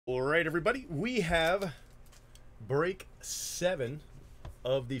All right, everybody, we have break 7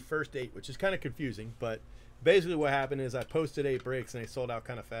 of the first 8, which is kind of confusing, but basically what happened is I posted 8 breaks and they sold out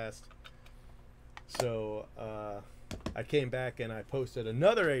kind of fast. So I came back and I posted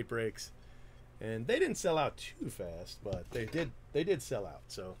another 8 breaks, and they didn't sell out too fast, but they did sell out.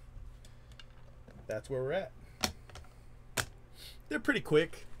 So that's where we're at. They're pretty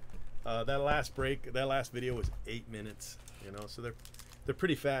quick. That last video was 8 minutes, you know, so they're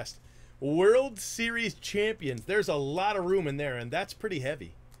pretty fast. World Series champions. There's a lot of room in there, and that's pretty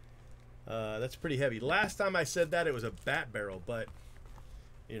heavy. That's pretty heavy. Last time I said that, it was a bat barrel, but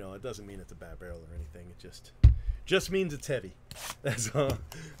you know, it doesn't mean it's a bat barrel or anything. It just means it's heavy. That's all.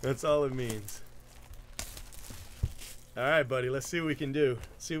 That's all it means. All right, buddy. Let's see what we can do.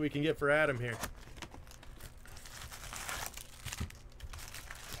 See what we can get for Adam here.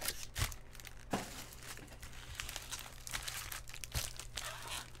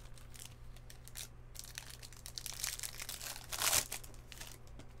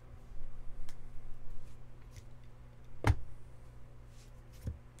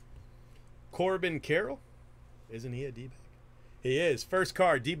 Corbin Carroll. Isn't he a D-back? He is. First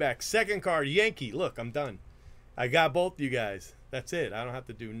card, D-back. Second card, Yankee. Look, I'm done. I got both you guys. That's it. I don't have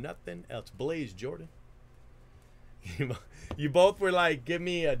to do nothing else. Blaze Jordan. You both were like, give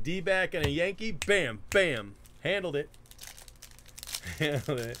me a D-back and a Yankee. Bam, bam. Handled it.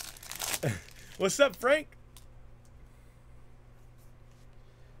 Handled it. What's up, Frank?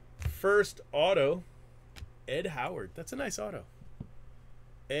 First auto, Ed Howard. That's a nice auto.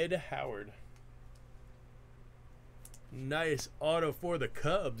 Ed Howard. Nice auto for the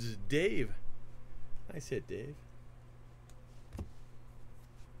Cubs, Dave. Nice hit, Dave.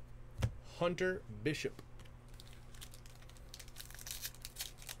 Hunter Bishop.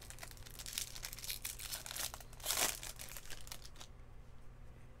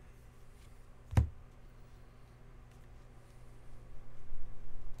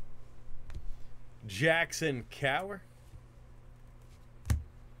 Jackson Cower.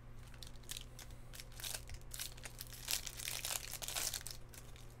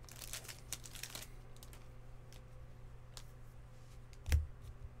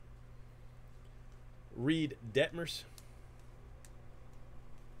 Reed Detmers.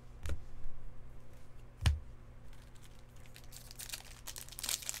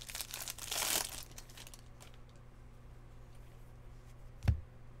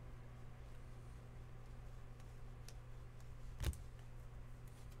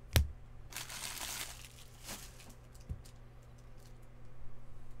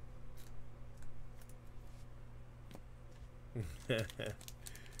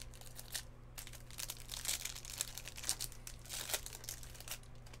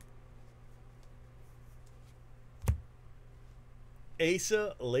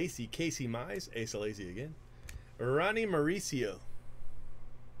 Asa Lacy, Casey Mize, Asa Lacy again. Ronnie Mauricio.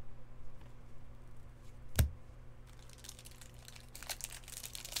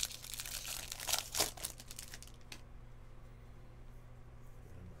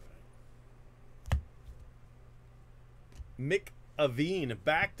 Mick Aveen,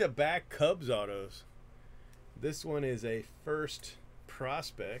 back-to-back Cubs autos. This one is a first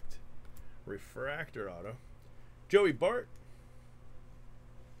prospect refractor auto. Joey Bart.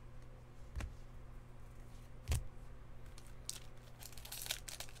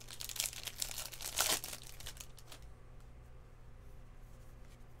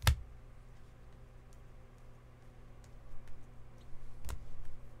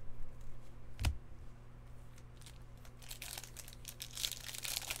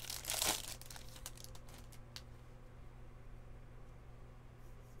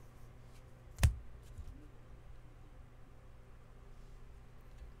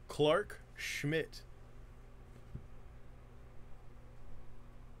 Clark Schmidt.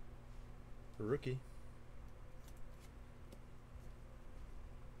 Rookie.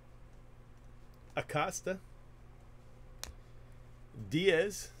 Acosta.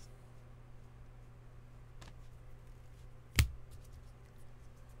 Diaz.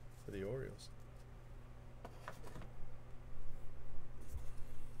 For the Orioles.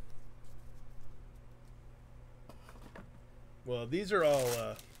 Well, these are all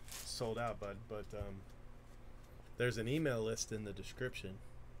sold out, bud, but there's an email list in the description.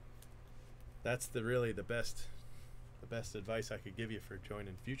 That's really the best advice I could give you for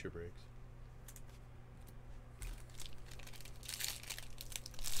joining future breaks.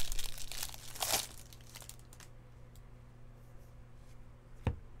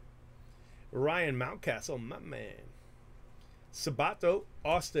 Ryan Mountcastle, my man. Sabato,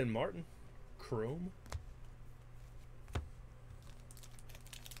 Austin Martin, Chrome.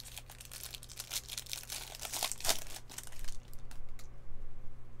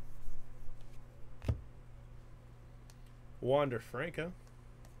 Wander Franco.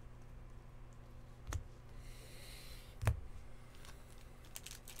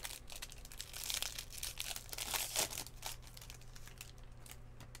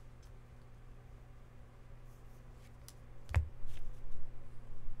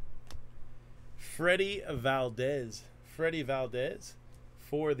 Freddie Valdez. Freddie Valdez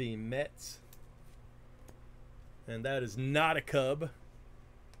for the Mets. And that is not a Cub.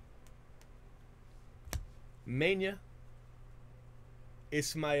 Mania.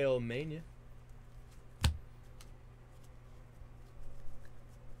 Ismael Mania.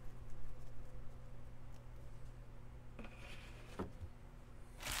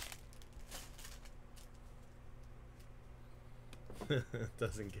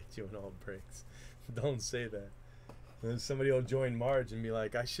 Doesn't get you in all breaks. Don't say that. Then somebody will join Marge and be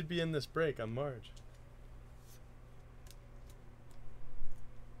like, I should be in this break. I'm Marge.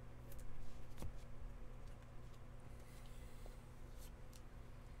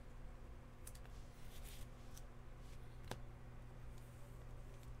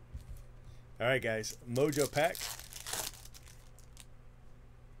 All right, guys. Mojo pack.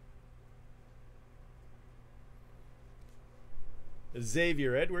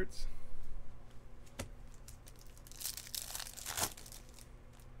 Xavier Edwards.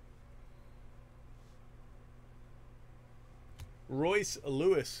 Royce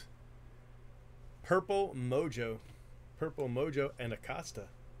Lewis. Purple Mojo. Purple Mojo and Acosta.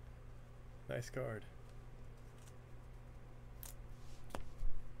 Nice card.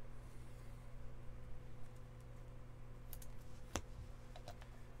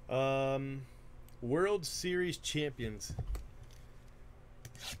 World Series champions.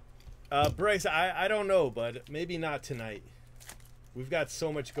 Bryce, I don't know, but maybe not tonight. We've got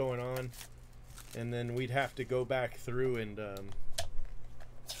so much going on, and then we'd have to go back through and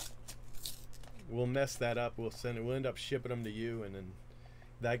we'll mess that up. We'll end up shipping them to you, and then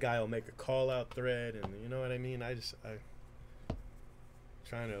that guy will make a call out thread, and you know what I mean. I'm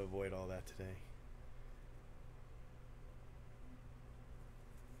trying to avoid all that today.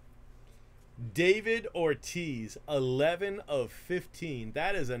 David Ortiz, 11 of 15.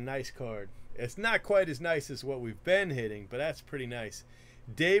 That is a nice card. It's not quite as nice as what we've been hitting, but that's pretty nice.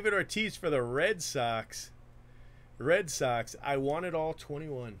 David Ortiz for the Red Sox. Red Sox, I wanted all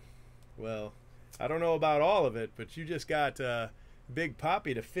 21. Well, I don't know about all of it, but you just got Big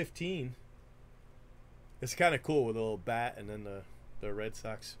Poppy to 15. It's kind of cool with a little bat and then the Red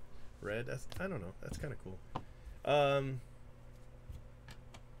Sox red. I don't know. That's kind of cool.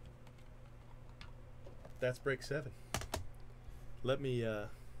 That's break 7. Let me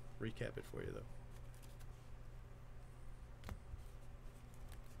recap it for you, though.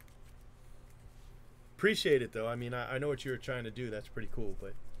 Appreciate it, though. I mean, I know what you were trying to do. That's pretty cool.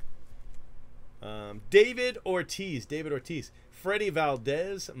 But David Ortiz. Freddie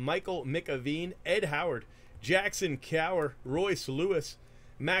Valdez. Michael McAveen. Ed Howard. Jackson Cower. Royce Lewis.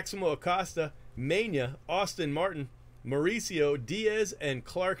 Maximo Acosta. Mania. Austin Martin. Mauricio Diaz. And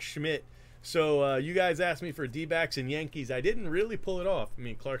Clark Schmidt. So you guys asked me for D-backs and Yankees. I didn't really pull it off. I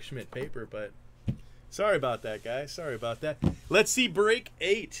mean, Clark Schmidt paper, but sorry about that, guys. Sorry about that. Let's see break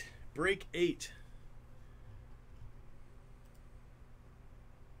 8. Break 8.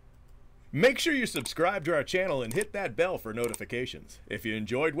 Make sure you subscribe to our channel and hit that bell for notifications. If you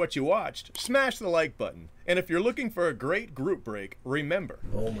enjoyed what you watched, smash the like button. And if you're looking for a great group break, remember.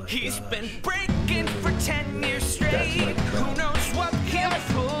 Oh my He's gosh. been breaking for 10 years straight. Who knows what he'll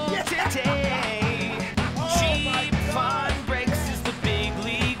pull today? Cheap fun breaks is the big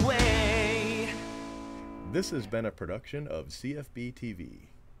league way. This has been a production of CFB TV.